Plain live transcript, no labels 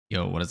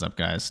Yo, what is up,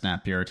 guys?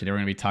 Snap here. Today we're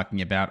going to be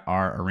talking about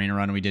our arena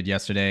run we did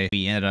yesterday.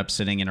 We ended up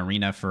sitting in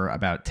arena for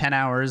about 10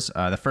 hours.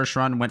 The first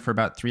run went for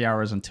about 3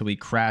 hours until we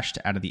crashed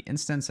out of the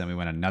instance, and we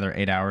went another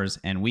 8 hours,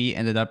 and we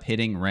ended up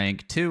hitting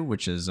rank 2,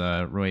 which is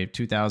wave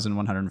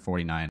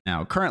 2149.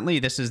 Now, currently,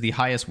 this is the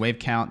highest wave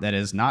count that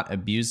is not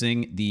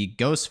abusing the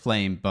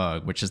Ghostflame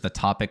bug, which is the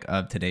topic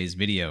of today's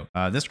video.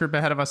 This group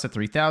ahead of us at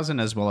 3000,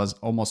 as well as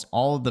almost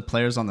all of the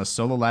players on the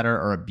solo ladder,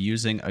 are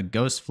abusing a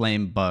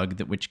Ghostflame bug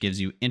which gives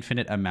you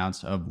infinite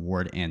amounts of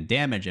ward and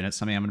damage, and it's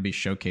something I'm going to be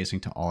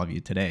showcasing to all of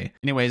you today.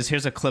 Anyways,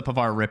 here's a clip of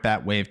our rip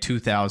at wave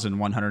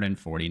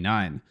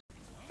 2149.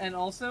 And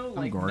also,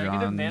 like, Gorgons.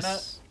 negative mana.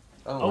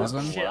 Oh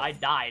shit, I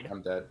died.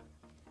 I'm dead.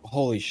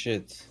 Holy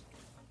shit.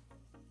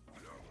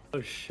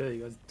 Oh shit,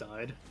 you guys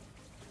died.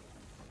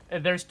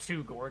 And there's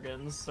 2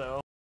 Gorgons,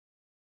 so.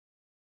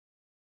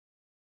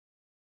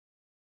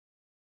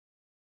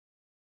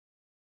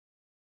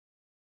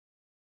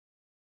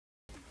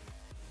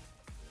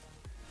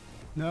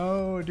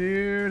 No,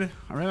 dude.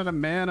 I ran out of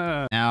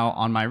mana. Now,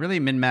 on my really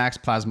min-max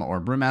Plasma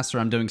or Brewmaster,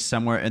 I'm doing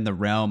somewhere in the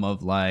realm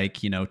of like,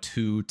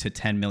 2 to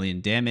 10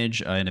 million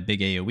damage in a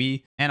big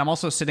AoE. And I'm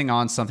also sitting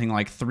on something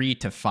like 3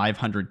 to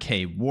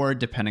 500k ward,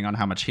 depending on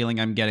how much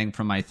healing I'm getting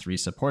from my 3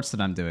 supports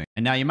that I'm doing.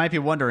 And now you might be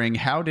wondering,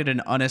 how did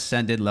an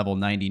unascended level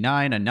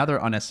 99, another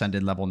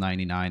unascended level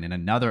 99, and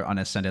another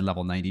unascended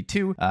level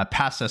 92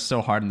 pass us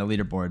so hard in the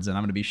leaderboards? And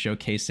I'm going to be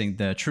showcasing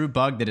the true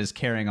bug that is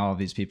carrying all of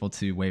these people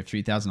to wave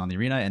 3000 on the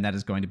arena, and that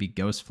is going to be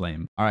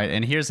Ghostflame. All right,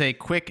 and here's a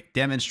quick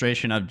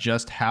demonstration of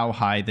just how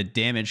high the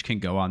damage can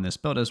go on this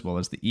build, as well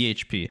as the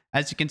EHP.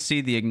 As you can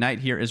see, the Ignite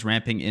here is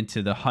ramping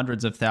into the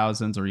hundreds of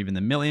thousands or even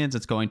the millions.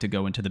 It's going to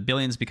go into the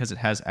billions because it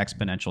has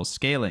exponential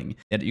scaling.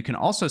 And you can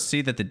also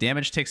see that the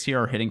damage ticks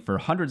here are hitting for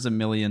hundreds of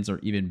millions or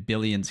even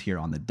billions here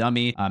on the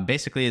dummy.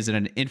 Basically, is it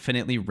an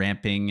infinitely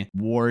ramping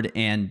ward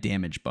and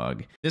damage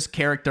bug. This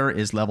character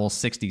is level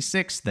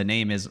 66. The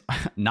name is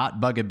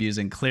not bug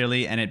abusing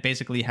clearly, and it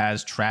basically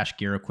has trash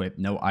gear equipped,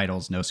 no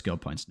idols, no skill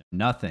points,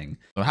 nothing.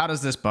 So how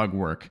does this bug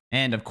work?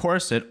 And of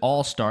course, it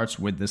all starts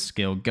with the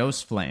skill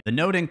Ghostflame. The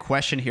node in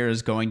question here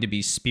is going to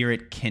be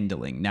Spirit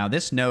Kindling. Now,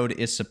 this node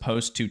is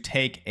supposed to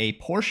take a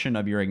portion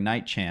of your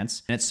Ignite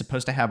chance, and it's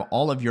supposed to have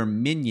all of your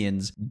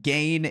minions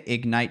gain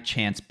Ignite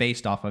chance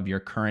based off of your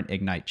current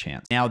Ignite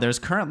chance. Now, there's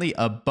currently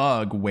a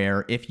bug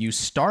where if you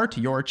start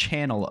your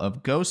channel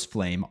of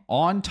Ghostflame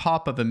on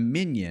top of a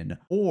minion,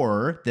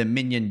 or the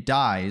minion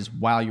dies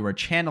while you are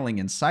channeling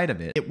inside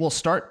of it, it will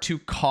start to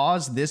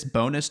cause this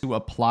bonus to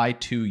apply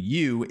to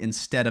you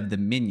instead of the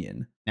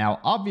minion.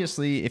 Now,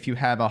 obviously, if you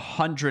have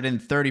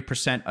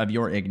 130% of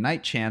your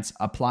Ignite chance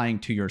applying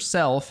to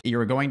yourself,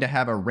 you're going to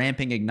have a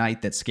ramping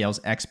Ignite that scales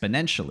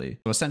exponentially.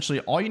 So essentially,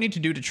 all you need to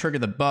do to trigger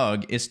the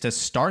bug is to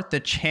start the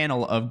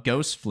channel of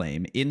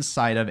Ghostflame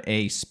inside of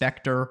a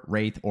Spectre,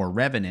 Wraith, or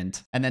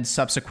Revenant, and then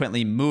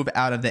subsequently move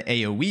out of the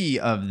AoE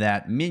of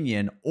that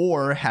minion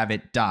or have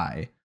it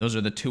die. Those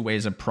are the 2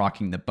 ways of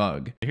proccing the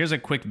bug. Here's a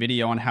quick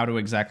video on how to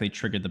exactly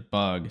trigger the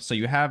bug. So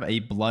you have a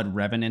Blood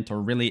Revenant or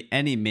really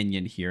any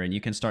minion here, and you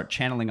can start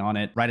channeling on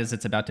it right as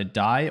it's about to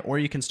die, or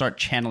you can start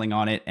channeling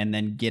on it and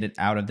then get it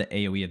out of the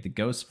AoE of the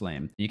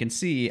Ghostflame. You can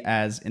see,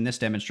 as in this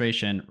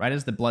demonstration, right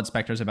as the Blood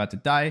Spectre is about to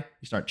die,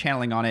 you start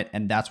channeling on it,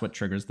 and that's what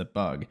triggers the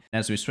bug. And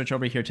as we switch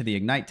over here to the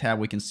Ignite tab,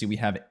 we can see we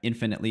have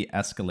infinitely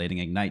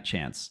escalating Ignite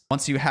chance.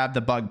 Once you have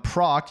the bug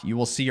procced, you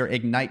will see your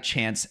Ignite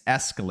chance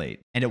escalate,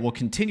 and it will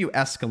continue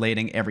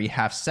escalating every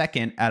half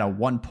second at a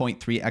 1.3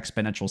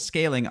 exponential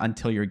scaling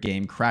until your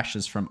game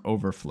crashes from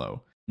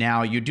overflow.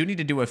 Now, you do need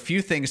to do a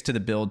few things to the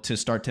build to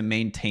start to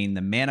maintain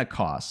the mana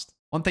cost.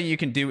 One thing you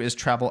can do is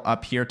travel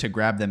up here to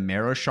grab the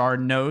Marrow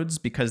Shard nodes,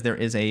 because there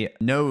is a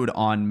node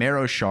on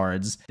Marrow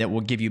Shards that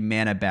will give you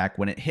mana back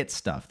when it hits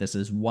stuff. This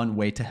is one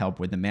way to help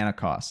with the mana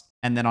cost.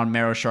 And then on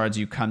Marrow Shards,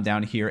 you come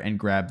down here and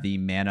grab the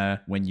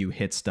mana when you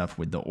hit stuff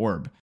with the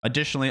orb.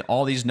 Additionally,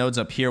 all these nodes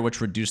up here, which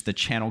reduce the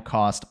channel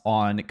cost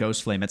on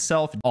Ghostflame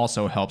itself,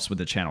 also helps with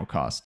the channel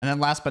cost. And then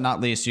last but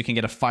not least, you can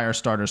get a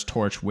Firestarter's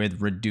Torch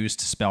with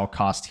reduced spell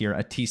cost here.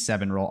 A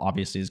T7 roll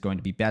obviously is going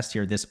to be best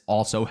here. This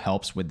also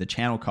helps with the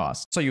channel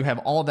cost. So you have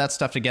all of that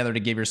stuff together to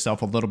give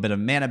yourself a little bit of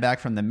mana back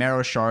from the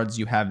Marrow Shards.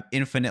 You have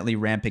infinitely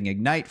ramping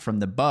Ignite from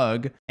the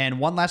bug. And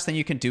one last thing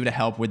you can do to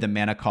help with the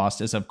mana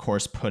cost is, of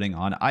course, putting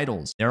on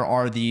idols. There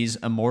are these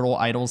immortal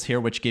idols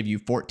here, which give you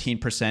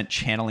 14%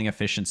 channeling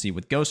efficiency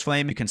with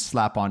Ghostflame. You can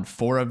slap on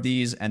 4 of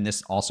these, and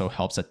this also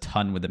helps a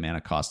ton with the mana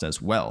cost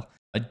as well.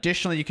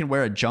 Additionally, you can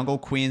wear a Jungle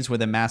Queens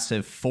with a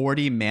massive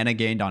 40 mana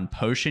gained on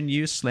potion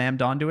use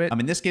slammed onto it. I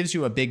mean, this gives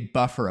you a big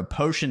buffer of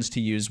potions to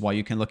use while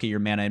you can look at your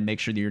mana and make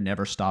sure that you're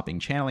never stopping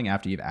channeling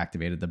after you've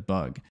activated the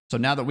bug. So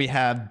now that we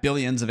have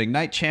billions of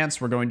Ignite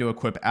chance, we're going to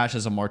equip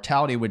Ashes of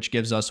Mortality, which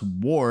gives us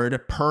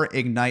ward per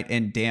Ignite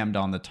and Damned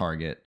on the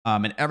target.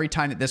 And every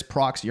time that this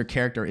procs, your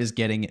character is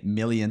getting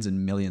millions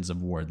and millions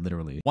of ward,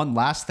 literally. One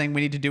last thing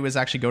we need to do is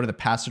actually go to the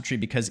passive tree,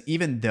 because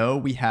even though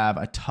we have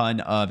a ton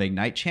of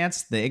ignite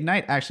chance, the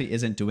ignite actually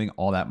isn't doing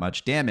all that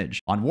much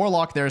damage. On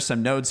Warlock, there are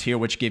some nodes here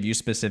which give you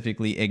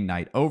specifically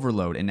ignite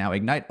overload. And now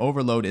ignite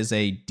overload is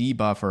a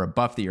debuff or a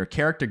buff that your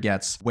character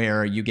gets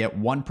where you get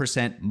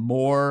 1%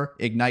 more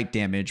ignite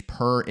damage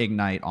per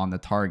ignite on the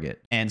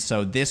target. And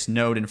so this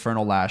node,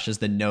 Infernal Lash, is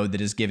the node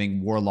that is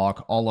giving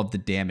Warlock all of the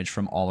damage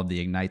from all of the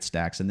ignite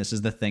stacks. And this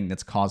is the thing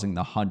that's causing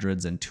the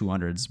hundreds and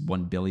 200s,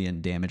 1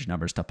 billion damage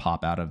numbers to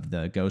pop out of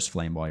the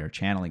Ghostflame while you're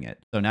channeling it.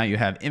 So now you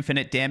have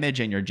infinite damage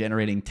and you're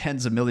generating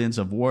tens of millions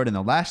of ward. And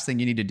the last thing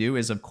you need to do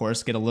is, of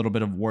course, get a little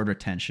bit of ward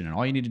retention. And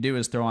all you need to do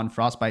is throw on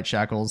Frostbite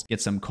Shackles,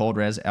 get some cold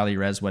res, alley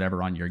res,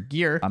 whatever on your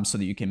gear, so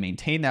that you can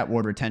maintain that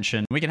ward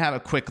retention. We can have a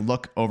quick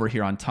look over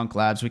here on Tunk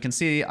Labs. We can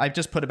see I've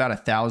just put about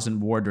 1,000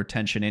 ward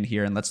retention in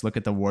here, and let's look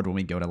at the ward when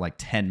we go to like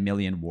 10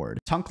 million ward.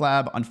 Tunk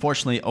Lab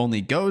unfortunately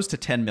only goes to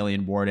 10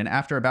 million ward, and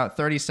after about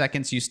 30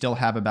 seconds, you still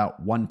have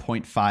about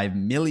 1.5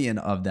 million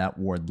of that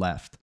ward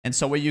left. And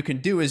so what you can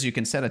do is you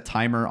can set a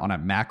timer on a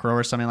macro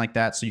or something like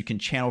that, so you can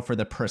channel for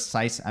the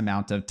precise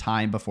amount of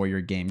time before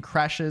your game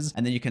crashes,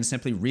 and then you can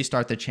simply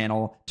restart the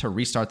channel to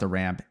restart the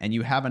ramp, and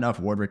you have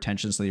enough ward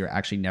retention so that you're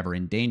actually never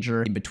in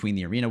danger in between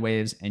the arena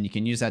waves, and you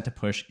can use that to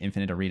push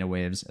infinite arena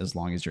waves as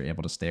long as you're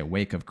able to stay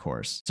awake, of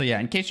course. So yeah,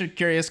 in case you're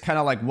curious kind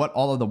of like what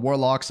all of the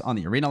Warlocks on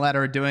the arena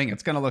ladder are doing,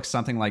 it's going to look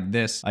something like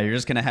this. You're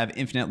just going to have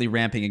infinitely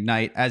ramping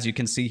ignite. As you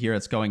can see here,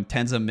 it's going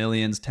tens of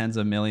millions,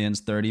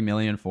 30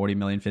 million, 40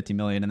 million, 50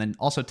 million, and then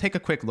also take a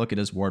quick look at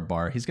his ward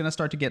bar. He's going to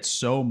start to get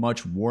so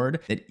much ward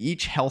that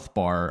each health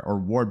bar or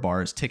ward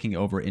bar is ticking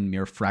over in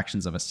mere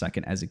fractions of a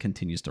second as it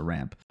continues to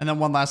ramp. And then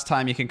one last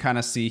time, you can kind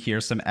of see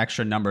here some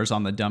extra numbers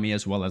on the dummy,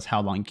 as well as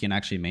how long you can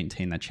actually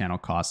maintain the channel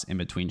costs in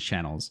between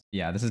channels.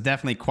 Yeah, this is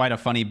definitely quite a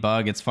funny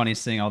bug. It's funny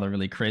seeing all the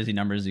really crazy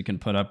numbers you can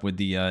put up with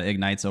the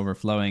ignites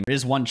overflowing. There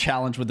is one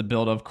challenge with the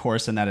build, of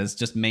course, and that is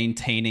just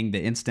maintaining the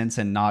instance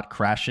and not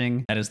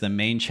crashing. That is the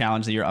main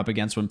challenge that you're up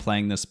against when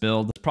playing this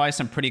build. There's probably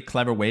some pretty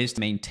clever ways to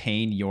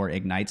maintain your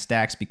ignite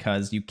stacks,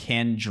 because you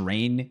can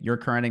drain your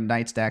current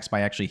ignite stacks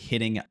by actually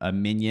hitting a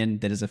minion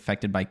that is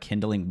affected by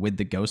kindling with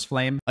the ghost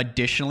flame.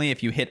 Additionally,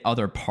 if you hit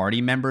other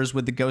party members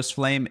with the ghost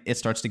flame, it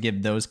starts to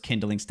give those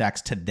kindling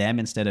stacks to them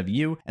instead of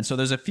you. And so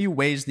there's a few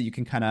ways that you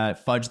can kind of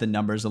fudge the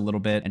numbers a little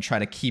bit and try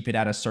to keep it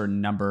at a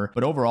certain number.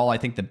 But overall, I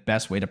think the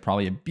best way to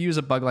probably abuse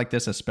a bug like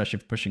this, especially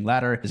for pushing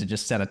ladder, is to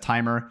just set a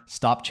timer,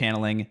 stop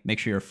channeling, make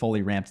sure you're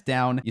fully ramped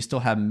down. You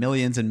still have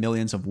millions and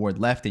millions of ward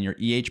left in your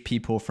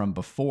EHP pool from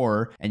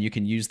before, and you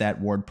can use that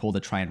ward pool to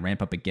try and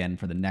ramp up again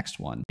for the next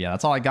one. Yeah,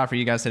 that's all I got for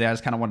you guys today. I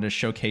just kind of wanted to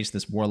showcase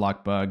this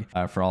Warlock bug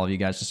for all of you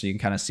guys, just so you can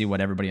kind of see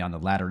what everybody on the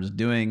ladder is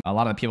doing. A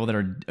lot of the people that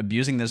are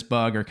abusing this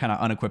bug are kind of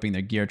unequipping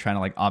their gear, trying to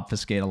like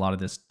obfuscate a lot of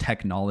this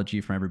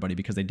technology from everybody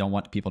because they don't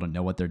want people to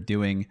know what they're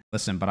doing.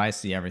 Listen, but I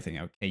see everything,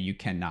 okay? You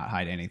cannot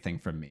hide anything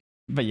from me.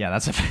 But yeah,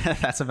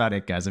 that's about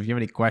it, guys. If you have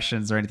any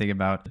questions or anything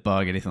about the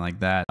bug, anything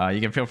like that,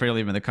 you can feel free to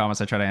leave them in the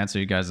comments. I try to answer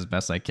you guys as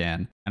best I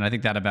can. And I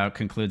think that about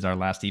concludes our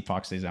last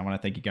Epoch season. I want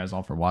to thank you guys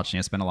all for watching.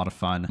 It's been a lot of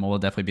fun. We'll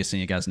definitely be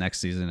seeing you guys next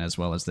season, as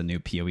well as the new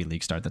PoE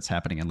League start that's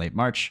happening in late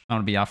March. I'm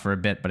going to be off for a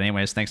bit. But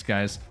anyways, thanks,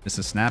 guys. This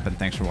is Snap, and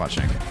thanks for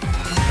watching.